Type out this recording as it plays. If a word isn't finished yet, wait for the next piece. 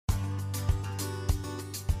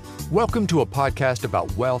Welcome to a podcast about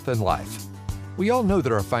wealth and life. We all know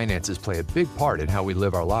that our finances play a big part in how we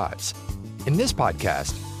live our lives. In this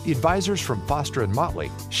podcast, the advisors from Foster & Motley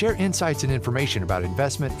share insights and information about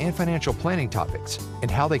investment and financial planning topics and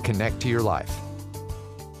how they connect to your life.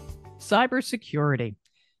 Cybersecurity.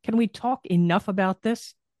 Can we talk enough about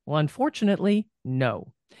this? Well, unfortunately,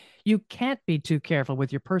 no. You can't be too careful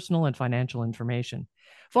with your personal and financial information.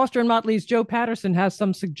 Foster & Motley's Joe Patterson has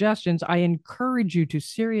some suggestions I encourage you to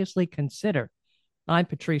seriously consider. I'm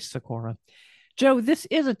Patrice Sikora. Joe, this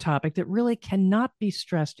is a topic that really cannot be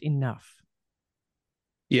stressed enough.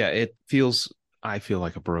 Yeah, I feel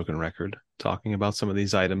like a broken record talking about some of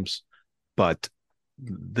these items, but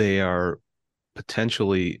they are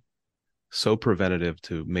potentially so preventative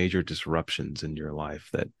to major disruptions in your life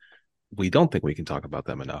that we don't think we can talk about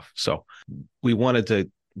them enough. So we wanted to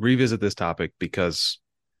revisit this topic because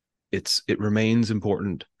it remains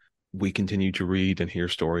important. We continue to read and hear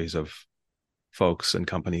stories of folks and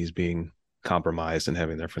companies being compromised and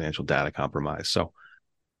having their financial data compromised. So,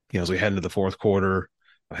 as we head into the fourth quarter,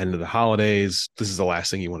 head into the holidays, this is the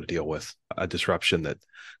last thing you want to deal with, a disruption that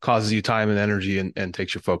causes you time and energy and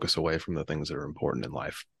takes your focus away from the things that are important in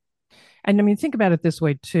life. And I mean, think about it this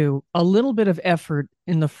way too. A little bit of effort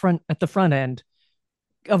at the front end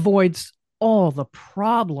avoids all the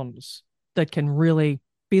problems that can really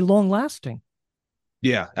be long lasting.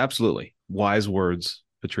 Yeah, absolutely. Wise words,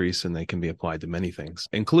 Patrice, and they can be applied to many things,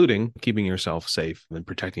 including keeping yourself safe and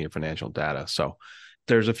protecting your financial data. So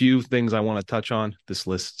there's a few things I want to touch on. This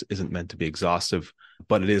list isn't meant to be exhaustive,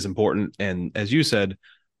 but it is important. And as you said,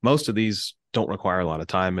 most of these don't require a lot of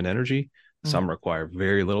time and energy. Some require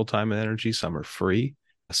very little time and energy. Some are free.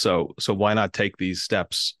 So why not take these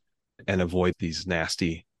steps and avoid these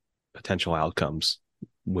nasty potential outcomes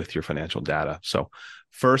with your financial data? So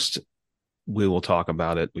first, we will talk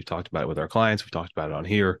about it. We've talked about it with our clients. We've talked about it on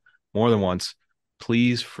here more than once.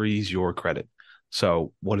 Please freeze your credit.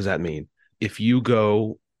 So what does that mean? If you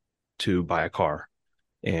go to buy a car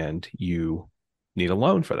and you need a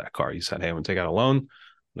loan for that car, you said, hey, I'm going to take out a loan. I'm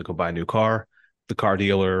going to go buy a new car. The car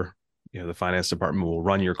dealer, the finance department will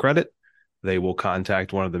run your credit. They will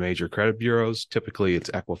contact one of the major credit bureaus. Typically, it's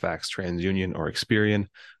Equifax, TransUnion, or Experian.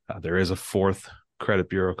 There is a fourth credit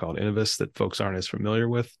bureau called Innovis that folks aren't as familiar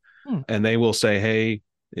with. And they will say, hey,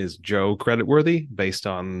 is Joe creditworthy based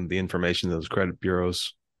on the information those credit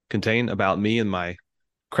bureaus contain about me and my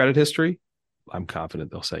credit history? I'm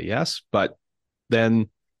confident they'll say yes. But then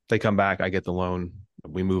they come back, I get the loan,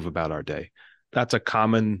 we move about our day. That's a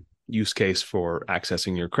common use case for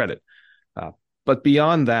accessing your credit. But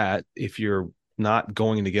beyond that, if you're not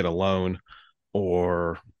going to get a loan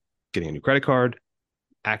or getting a new credit card,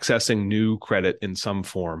 accessing new credit in some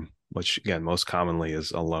form, which again, most commonly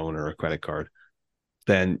is a loan or a credit card,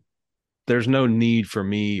 then there's no need for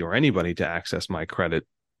me or anybody to access my credit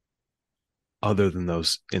other than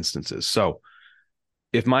those instances. So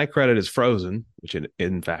if my credit is frozen, which it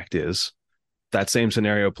in fact is, that same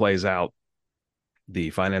scenario plays out. The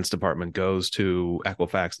finance department goes to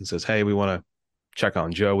Equifax and says, hey, we want to check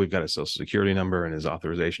on Joe. We've got his social security number and his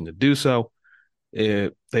authorization to do so.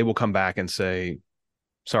 They will come back and say,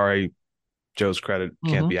 sorry, Joe's credit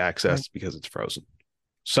can't be accessed because it's frozen.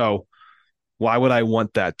 So why would I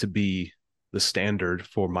want that to be the standard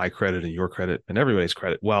for my credit and your credit and everybody's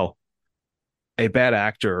credit? Well, a bad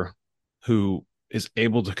actor who is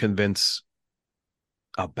able to convince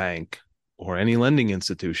a bank or any lending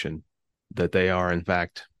institution that they are, in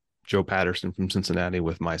fact, Joe Patterson from Cincinnati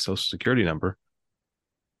with my social security number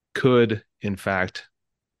could, in fact,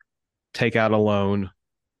 take out a loan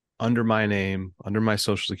under my name, under my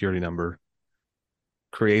social security number,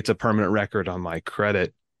 creates a permanent record on my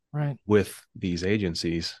credit with these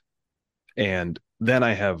agencies. And then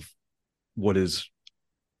I have what is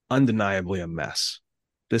undeniably a mess.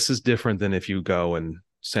 This is different than if you go and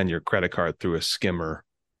send your credit card through a skimmer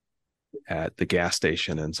at the gas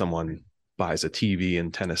station and someone buys a TV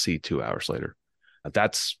in Tennessee 2 hours later.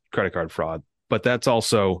 That's credit card fraud, but that's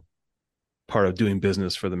also part of doing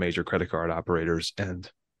business for the major credit card operators. And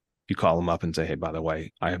you call them up and say, hey, by the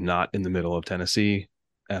way, I am not in the middle of Tennessee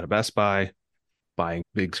at a Best Buy buying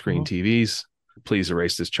big screen TVs. Please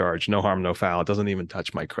erase this charge. No harm, no foul. It doesn't even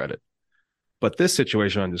touch my credit. But this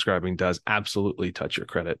situation I'm describing does absolutely touch your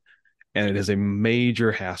credit. And it is a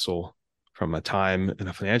major hassle from a time and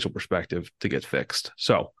a financial perspective to get fixed.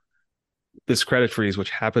 So this credit freeze,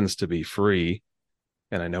 which happens to be free,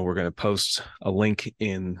 and I know we're going to post a link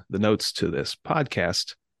in the notes to this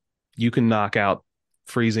podcast, you can knock out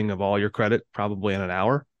freezing of all your credit probably in an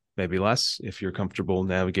hour, maybe less, if you're comfortable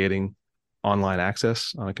navigating online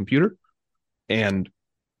access on a computer. And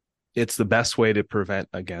It's the best way to prevent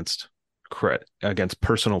against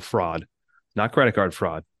personal fraud, not credit card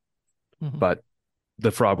fraud, but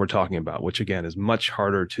the fraud we're talking about, which again is much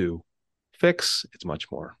harder to fix. It's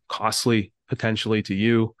much more costly potentially to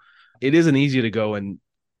you. It isn't easy to go and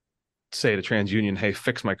say to TransUnion, hey,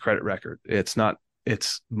 fix my credit record. It's not,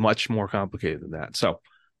 it's much more complicated than that. So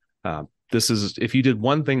this is, if you did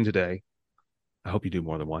one thing today, I hope you do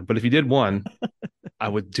more than one, but if you did one, I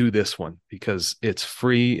would do this one because it's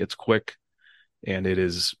free, it's quick, and it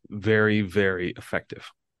is very, very effective.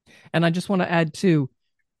 And I just want to add too,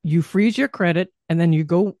 you freeze your credit and then you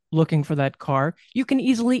go looking for that car. You can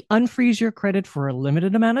easily unfreeze your credit for a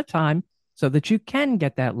limited amount of time so that you can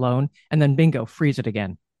get that loan, and then bingo, freeze it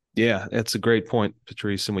again. Yeah, it's a great point,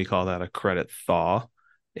 Patrice, and we call that a credit thaw.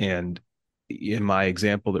 And in my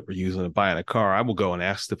example that we're using to buying a car, I will go and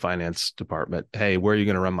ask the finance department, hey, where are you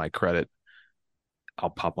going to run my credit? I'll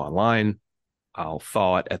pop online. I'll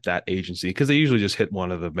thaw it at that agency because they usually just hit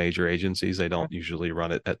one of the major agencies. They don't usually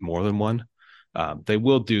run it at more than one. They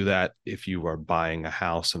will do that if you are buying a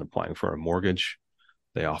house and applying for a mortgage.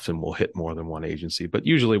 They often will hit more than one agency, but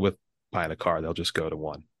usually with buying a car, they'll just go to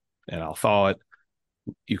one, and I'll thaw it.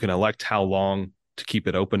 You can elect how long to keep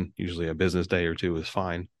it open. Usually a business day or two is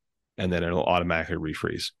fine. And then it'll automatically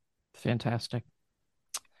refreeze. Fantastic.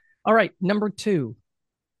 All right. Number two,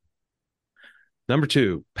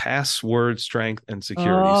 password strength and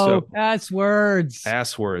security. Oh, passwords.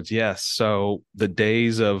 Passwords, yes. So the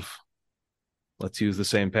days of let's use the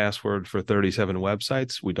same password for 37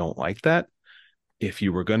 websites, we don't like that. If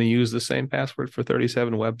you were going to use the same password for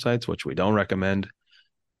 37 websites, which we don't recommend,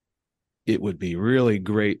 it would be really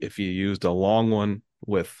great if you used a long one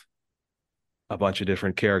with a bunch of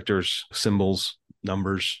different characters, symbols,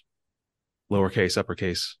 numbers, lowercase,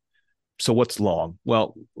 uppercase. So what's long?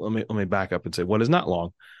 Well, let me back up and say what is not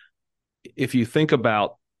long. If you think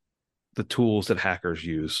about the tools that hackers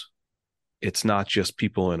use, it's not just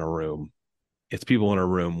people in a room. It's people in a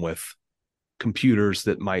room with computers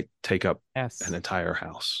that might take up an entire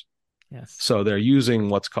house. Yes. So they're using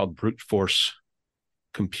what's called brute force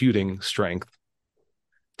computing strength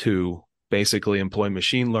to basically employ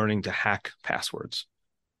machine learning to hack passwords.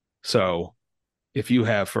 So if you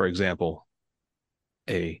have, for example,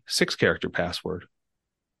 a 6-character password,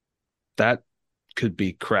 that could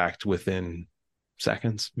be cracked within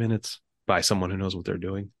seconds, minutes by someone who knows what they're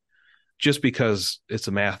doing. Just because it's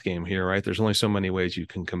a math game here, right? There's only so many ways you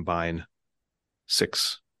can combine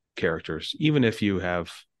 6 characters, even if you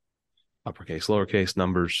have uppercase, lowercase,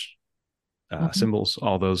 numbers, symbols,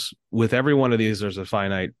 all those. With every one of these, there's a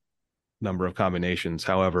finite number of combinations.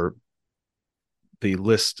 However, the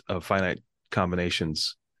list of finite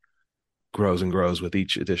combinations grows and grows with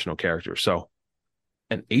each additional character. So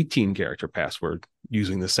an 18-character password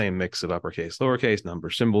using the same mix of uppercase, lowercase,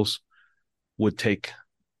 numbers, symbols would take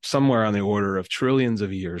somewhere on the order of trillions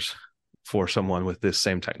of years for someone with this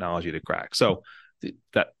same technology to crack. So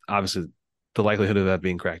that obviously the likelihood of that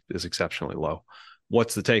being cracked is exceptionally low.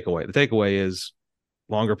 What's the takeaway? The takeaway is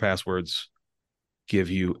longer passwords give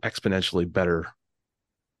you exponentially better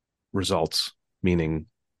results, meaning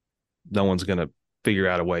no one's going to figure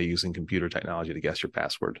out a way using computer technology to guess your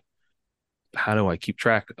password. How do I keep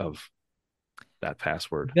track of that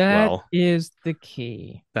password? That is the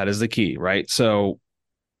key. That is the key, right? So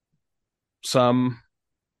some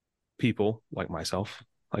people like myself,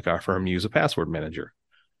 like our firm, use a password manager.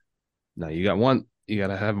 Now you got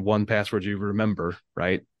to have one password you remember,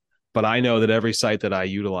 right? But I know that every site that I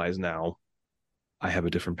utilize now, I have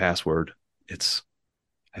a different password.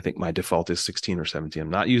 I think my default is 16 or 17.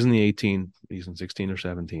 I'm not using the 18, I'm using 16 or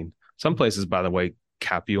 17. Some places, by the way,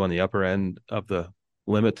 cap you on the upper end of the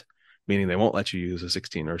limit, meaning they won't let you use a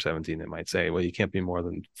 16 or 17. They might say, well, you can't be more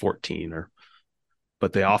than 14,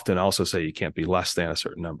 but they often also say you can't be less than a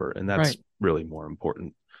certain number. And that's really more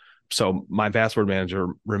important. So my password manager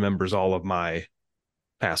remembers all of my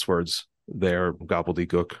passwords. They're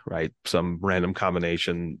gobbledygook, right? Some random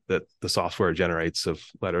combination that the software generates of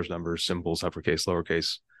letters, numbers, symbols, uppercase,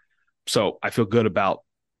 lowercase. So I feel good about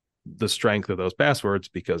the strength of those passwords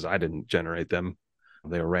because I didn't generate them.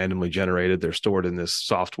 They were randomly generated. They're stored in this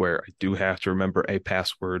software. I do have to remember a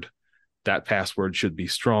password. That password should be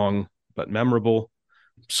strong but memorable.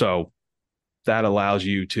 So that allows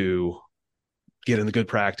you to get in the good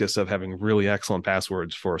practice of having really excellent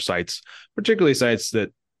passwords for sites, particularly sites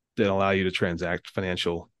that allow you to transact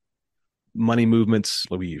financial money movements.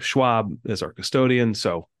 We use Schwab as our custodian.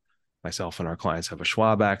 So myself and our clients have a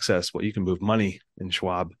Schwab access. Well, you can move money in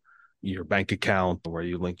Schwab, your bank account, where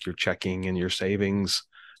you link your checking and your savings.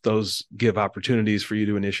 Those give opportunities for you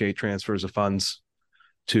to initiate transfers of funds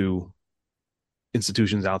to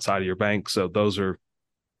institutions outside of your bank. So those are,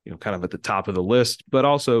 kind of at the top of the list. But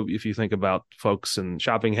also, if you think about folks and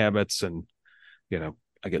shopping habits, and,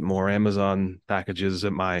 I get more Amazon packages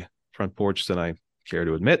at my front porch than I care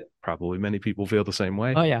to admit. Probably many people feel the same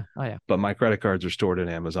way. Oh, yeah. Oh, yeah. But my credit cards are stored in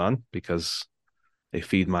Amazon because they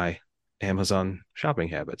feed my Amazon shopping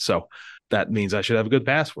habits. So that means I should have a good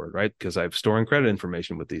password, right? Because I'm storing credit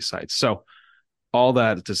information with these sites. So all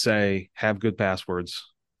that to say, have good passwords,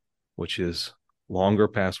 which is longer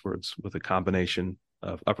passwords with a combination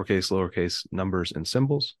of uppercase, lowercase, numbers, and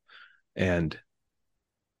symbols. And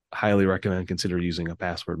highly recommend consider using a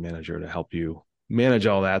password manager to help you manage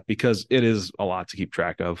all that, because it is a lot to keep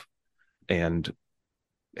track of. And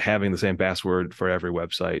having the same password for every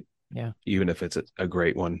website, even if it's a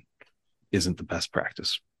great one, isn't the best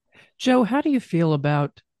practice. Joe, how do you feel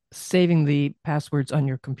about saving the passwords on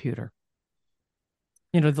your computer?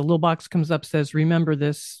 The little box comes up, says, remember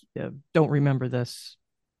this, don't remember this.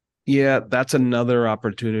 Yeah, that's another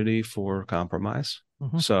opportunity for compromise.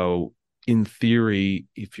 Mm-hmm. So in theory,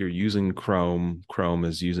 if you're using Chrome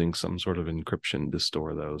is using some sort of encryption to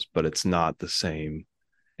store those, but it's not the same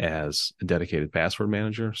as a dedicated password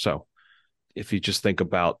manager. So if you just think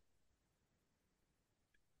about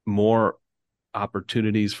more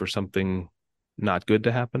opportunities for something not good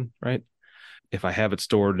to happen, right? If I have it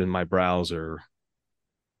stored in my browser,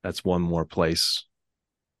 that's one more place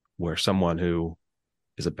where someone who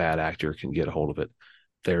is a bad actor can get a hold of it.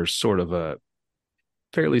 There's sort of a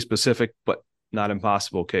fairly specific but not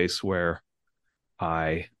impossible case where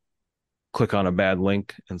I click on a bad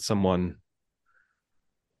link and someone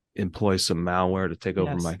employs some malware to take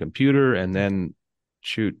over my computer, and then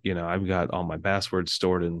shoot, I've got all my passwords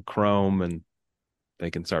stored in Chrome, and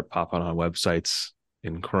they can start popping on websites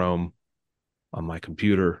in Chrome on my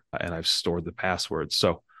computer, and I've stored the passwords.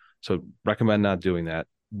 So recommend not doing that.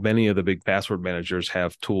 Many of the big password managers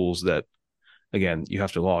have tools that, again, you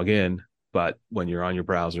have to log in, but when you're on your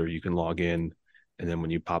browser, you can log in. And then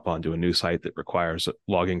when you pop onto a new site that requires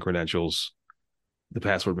login credentials, the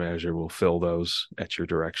password manager will fill those at your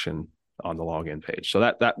direction on the login page. So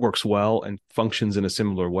that works well and functions in a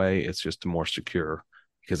similar way. It's just more secure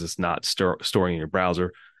because it's not storing in your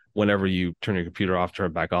browser. Whenever you turn your computer off, turn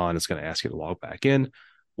it back on, it's going to ask you to log back in,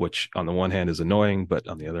 which on the one hand is annoying, but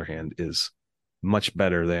on the other hand is much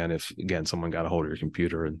better than if, again, someone got a hold of your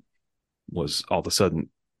computer and was all of a sudden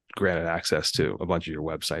granted access to a bunch of your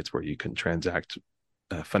websites where you can transact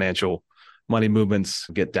financial money movements,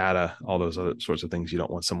 get data, all those other sorts of things you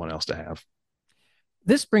don't want someone else to have.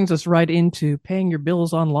 This brings us right into paying your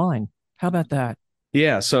bills online. How about that?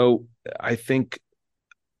 Yeah. So I think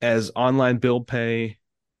as online bill pay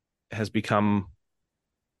has become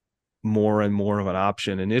more and more of an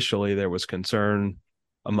option, initially there was concern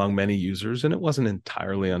among many users, and it wasn't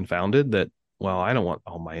entirely unfounded, that, well, I don't want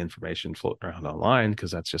all my information floating around online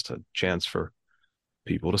because that's just a chance for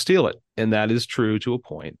people to steal it. And that is true to a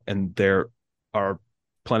point. And there are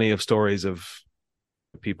plenty of stories of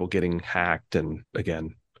people getting hacked, and,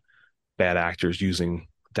 again, bad actors using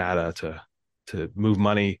data to move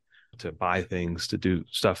money, to buy things, to do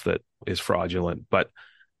stuff that is fraudulent. But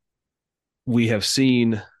we have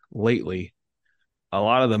seen lately a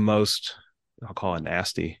lot of the most, I'll call it,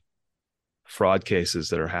 nasty fraud cases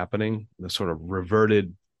that are happening, the sort of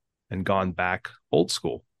reverted and gone back old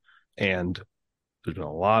school. And there's been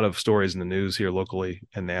a lot of stories in the news here locally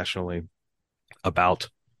and nationally about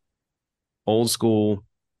old school,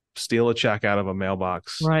 steal a check out of a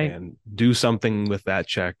mailbox and do something with that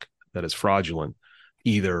check that is fraudulent,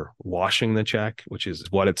 either washing the check, which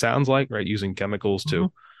is what it sounds like, right? Using chemicals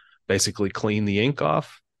to basically clean the ink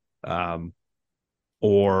off,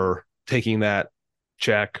 or taking that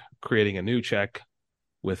check, creating a new check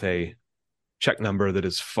with a check number that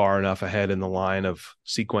is far enough ahead in the line of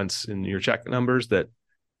sequence in your check numbers that,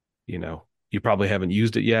 you probably haven't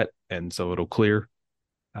used it yet, and so it'll clear.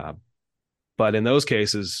 But in those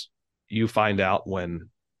cases, you find out when,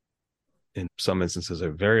 in some instances,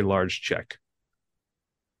 a very large check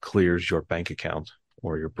clears your bank account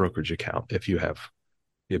or your brokerage account if you have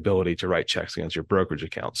the ability to write checks against your brokerage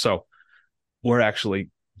account. So we're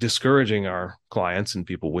actually discouraging our clients and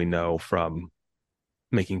people we know from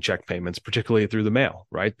making check payments, particularly through the mail,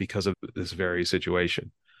 right? Because of this very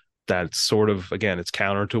situation. That's sort of, again, it's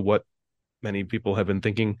counter to what many people have been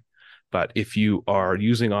thinking. But if you are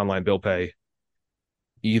using online bill pay,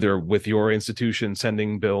 either with your institution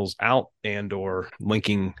sending bills out and or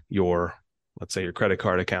linking your, let's say, your credit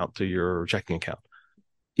card account to your checking account,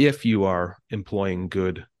 if you are employing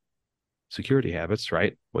good security habits,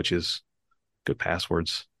 right, which is good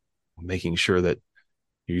passwords, making sure that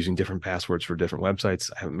You're using different passwords for different websites.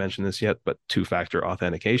 I haven't mentioned this yet, but two-factor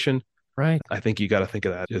authentication. Right. I think you got to think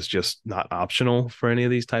of that as just not optional for any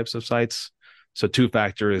of these types of sites. So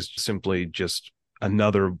two-factor is simply just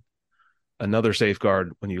another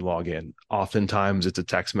safeguard when you log in. Oftentimes it's a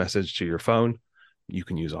text message to your phone. You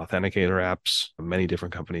can use authenticator apps. Many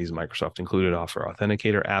different companies, Microsoft included, offer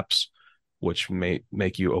authenticator apps, which may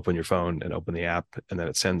make you open your phone and open the app, and then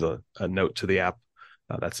it sends a note to the app.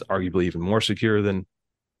 That's arguably even more secure than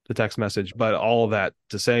the text message. But all of that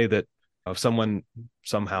to say that if someone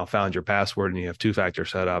somehow found your password and you have two-factor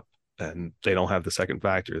set up and they don't have the second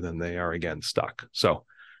factor, then they are again stuck. So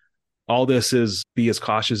all this is be as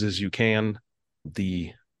cautious as you can.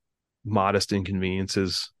 The modest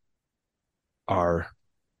inconveniences are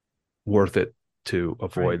worth it to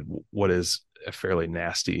avoid what is a fairly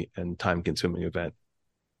nasty and time-consuming event.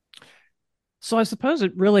 So I suppose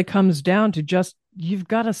it really comes down to just you've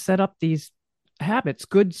got to set up these habits,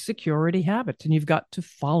 good security habits, and you've got to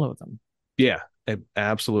follow them. Yeah,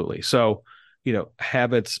 absolutely. So,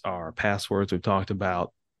 habits are passwords. We've talked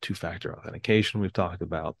about two-factor authentication. We've talked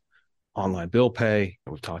about online bill pay.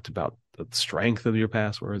 We've talked about the strength of your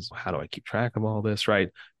passwords. How do I keep track of all this, right?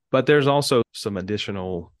 But there's also some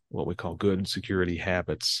additional, what we call good security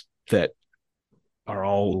habits that are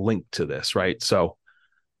all linked to this, right? So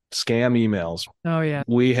scam emails. Oh, yeah.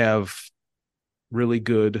 We have really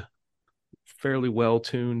good, fairly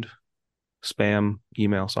well-tuned spam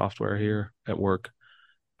email software here at work,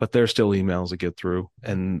 but there's still emails that get through,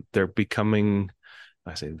 and they're becoming,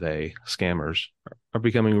 scammers are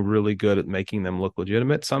becoming really good at making them look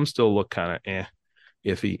legitimate. Some still look kind of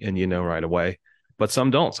iffy, and right away, but some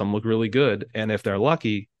don't. Some look really good. And if they're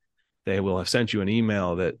lucky, they will have sent you an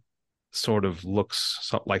email that sort of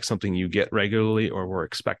looks like something you get regularly or were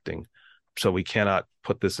expecting. So we cannot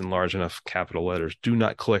put this in large enough capital letters. Do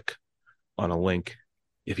not click on a link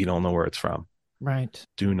if you don't know where it's from. Right.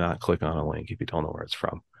 Do not click on a link if you don't know where it's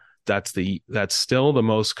from. That's still the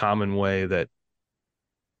most common way that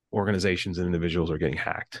organizations and individuals are getting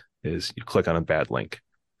hacked, is you click on a bad link.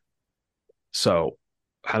 So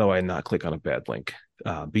how do I not click on a bad link?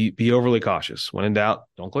 Be overly cautious. When in doubt,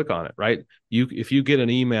 don't click on it, right? If you get an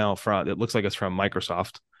email that looks like it's from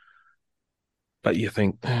Microsoft, but you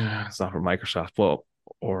think it's not from Microsoft, well,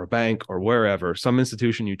 or a bank or wherever, some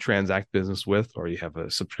institution you transact business with or you have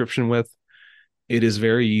a subscription with, it is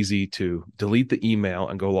very easy to delete the email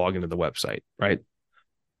and go log into the website, right?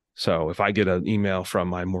 So if I get an email from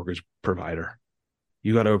my mortgage provider,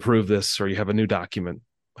 you got to approve this, or you have a new document,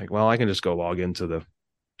 like, well, I can just go log into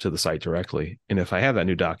the site directly. And if I have that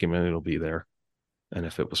new document, it'll be there. And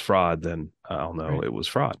if it was fraud, then I'll know it was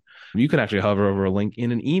fraud. You can actually hover over a link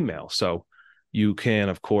in an email. So you can,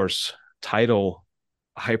 of course, title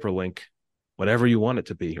a hyperlink whatever you want it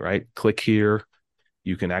to be, right? Click here.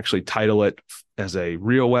 You can actually title it as a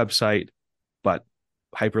real website, but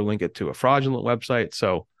hyperlink it to a fraudulent website.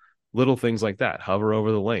 So little things like that. Hover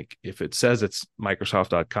over the link. If it says it's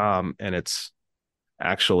Microsoft.com and it's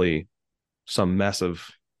actually some mess of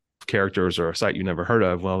characters or a site you never heard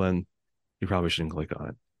of, well, then you probably shouldn't click on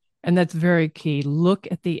it. And that's very key. Look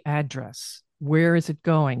at the address. Where is it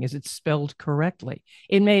going? Is it spelled correctly?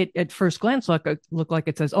 It may, at first glance, look like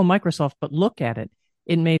it says, oh, Microsoft, but look at it.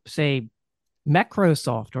 It may say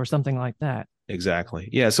Macrosoft or something like that. Exactly.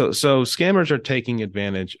 Yeah. So scammers are taking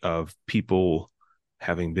advantage of people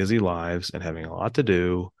having busy lives and having a lot to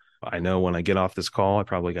do. I know when I get off this call, I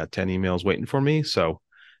probably got 10 emails waiting for me. So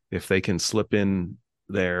if they can slip in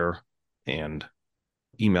there and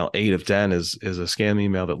email 8 of 10 is a scam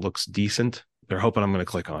email that looks decent, they're hoping I'm going to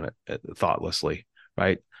click on it thoughtlessly,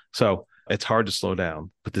 right? So it's hard to slow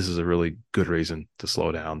down, but this is a really good reason to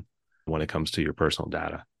slow down when it comes to your personal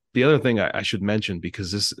data. The other thing I should mention,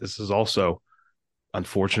 because this is also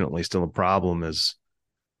unfortunately still a problem, is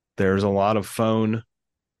there's a lot of phone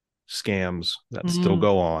scams that still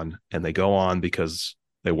go on, and they go on because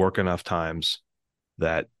they work enough times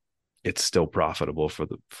that it's still profitable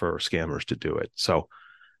for scammers to do it. So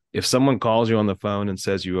if someone calls you on the phone and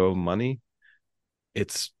says you owe money,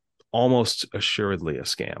 it's almost assuredly a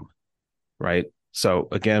scam, right? So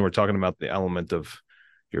again, we're talking about the element of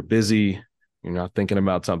you're busy, you're not thinking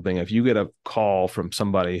about something. If you get a call from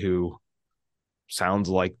somebody who sounds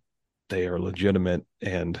like they are legitimate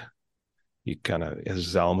and you kind of, there's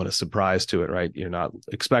this element of surprise to it, right? You're not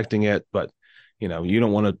expecting it, but you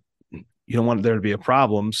don't want there to be a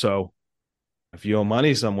problem. So if you owe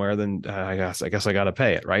money somewhere, then I guess I got to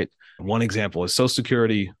pay it, right? One example is Social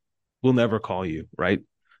Security will never call you, right?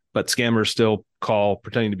 But scammers still call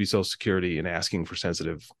pretending to be Social Security and asking for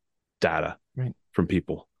sensitive data from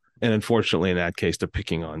people. And unfortunately, in that case, they're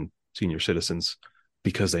picking on senior citizens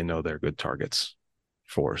because they know they're good targets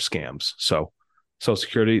for scams. So Social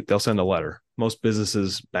Security, they'll send a letter. Most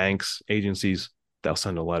businesses, banks, agencies, they'll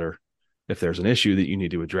send a letter if there's an issue that you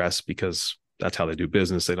need to address, because that's how they do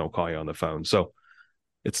business. They don't call you on the phone. So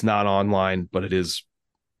it's not online, but it is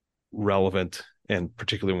relevant. And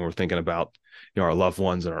particularly when we're thinking about, our loved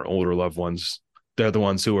ones and our older loved ones, they're the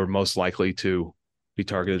ones who are most likely to be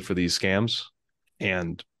targeted for these scams.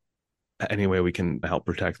 And any way we can help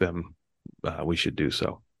protect them, we should do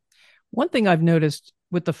so. One thing I've noticed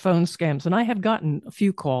with the phone scams, and I have gotten a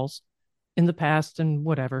few calls in the past and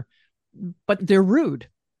whatever, but they're rude.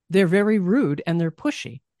 They're very rude and they're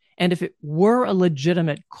pushy. And if it were a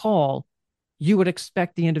legitimate call, you would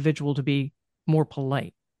expect the individual to be more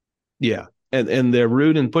polite. Yeah. And they're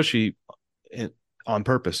rude and pushy on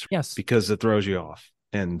purpose. Yes. Because it throws you off.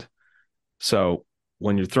 And so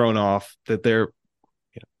when you're thrown off, that they're,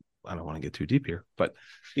 I don't want to get too deep here, but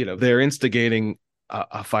they're instigating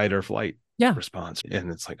a fight or flight response.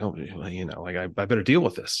 And it's like, I better deal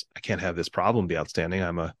with this. I can't have this problem be outstanding.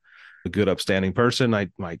 I'm a good, upstanding person. I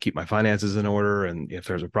might keep my finances in order. And if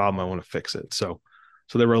there's a problem, I want to fix it. So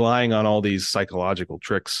they're relying on all these psychological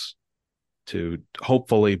tricks to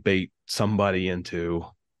hopefully bait somebody into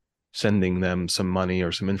sending them some money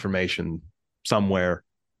or some information somewhere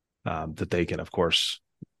that they can, of course,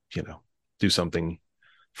 do something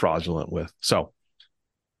fraudulent with. So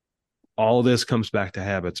all of this comes back to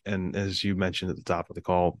habits. And as you mentioned at the top of the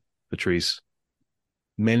call, Patrice,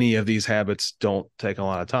 many of these habits don't take a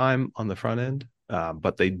lot of time on the front end,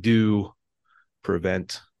 but they do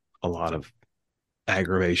prevent a lot of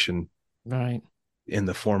aggravation, right, in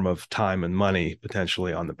the form of time and money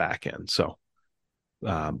potentially on the back end. So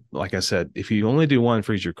like I said, if you only do one,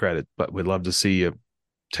 freeze your credit, but we'd love to see you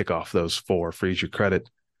tick off those 4. Freeze your credit,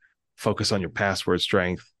 focus on your password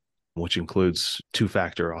strength, which includes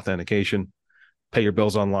 2-factor authentication, pay your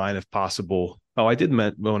bills online if possible. Oh, I did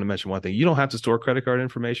want to mention one thing. You don't have to store credit card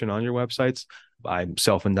information on your websites. I'm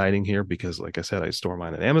self-indicting here because, like I said, I store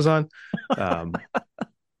mine at Amazon.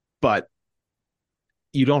 But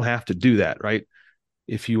you don't have to do that, right?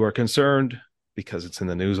 If you are concerned, because it's in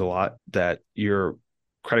the news a lot, that your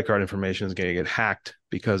credit card information is going to get hacked,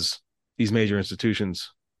 because these major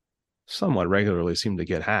institutions somewhat regularly seem to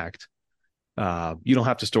get hacked, you don't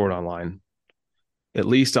have to store it online, at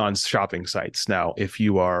least on shopping sites. Now, if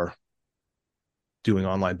you are doing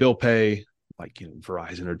online bill pay, like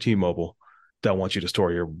Verizon or T-Mobile, they'll want you to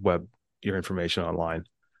store your information online.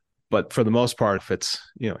 But for the most part, if it's,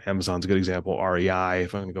 Amazon's a good example, REI,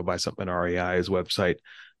 if I'm going to go buy something on REI's website,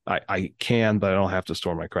 I can, but I don't have to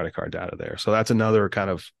store my credit card data there. So that's another kind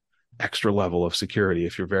of extra level of security.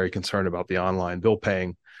 If you're very concerned about the online bill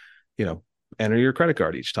paying, enter your credit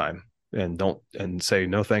card each time and say,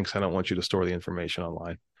 no, thanks, I don't want you to store the information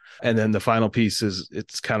online. And then the final piece is,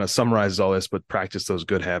 it's kind of summarizes all this, but practice those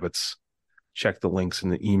good habits. Check the links in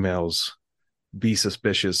the emails. Be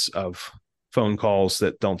suspicious of phone calls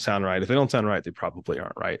that don't sound right. If they don't sound right, they probably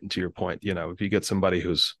aren't right. And to your point, if you get somebody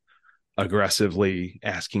who's aggressively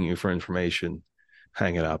asking you for information,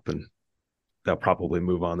 hang it up, and they'll probably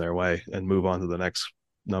move on their way and move on to the next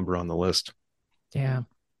number on the list. Yeah.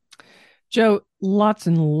 Joe, lots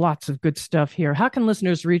and lots of good stuff here. How can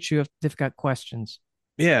listeners reach you if they've got questions?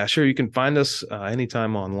 Yeah, sure. You can find us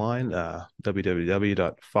anytime online,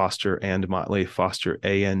 www.fosterandmotley, Foster,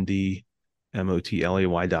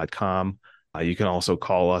 ANDMOTLEY.com. You can also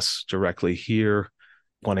call us directly here,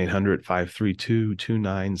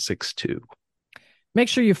 1-800-532-2962. Make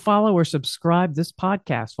sure you follow or subscribe this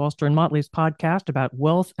podcast, Foster and Motley's podcast about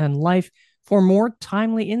wealth and life, for more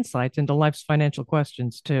timely insights into life's financial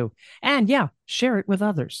questions too. And share it with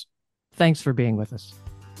others. Thanks for being with us.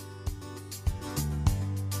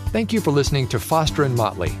 Thank you for listening to Foster and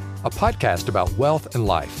Motley, a podcast about wealth and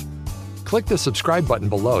life. Click the subscribe button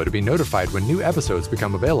below to be notified when new episodes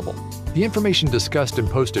become available. The information discussed and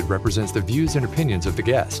posted represents the views and opinions of the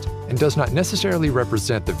guest and does not necessarily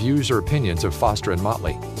represent the views or opinions of Foster and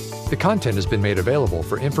Motley. The content has been made available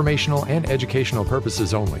for informational and educational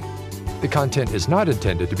purposes only. The content is not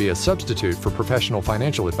intended to be a substitute for professional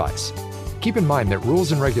financial advice. Keep in mind that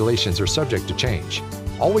rules and regulations are subject to change.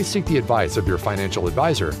 Always seek the advice of your financial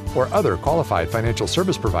advisor or other qualified financial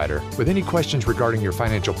service provider with any questions regarding your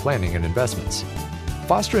financial planning and investments.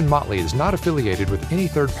 Foster and Motley is not affiliated with any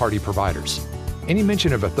third-party providers. Any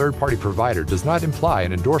mention of a third-party provider does not imply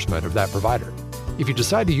an endorsement of that provider. If you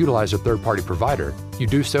decide to utilize a third-party provider, you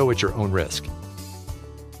do so at your own risk.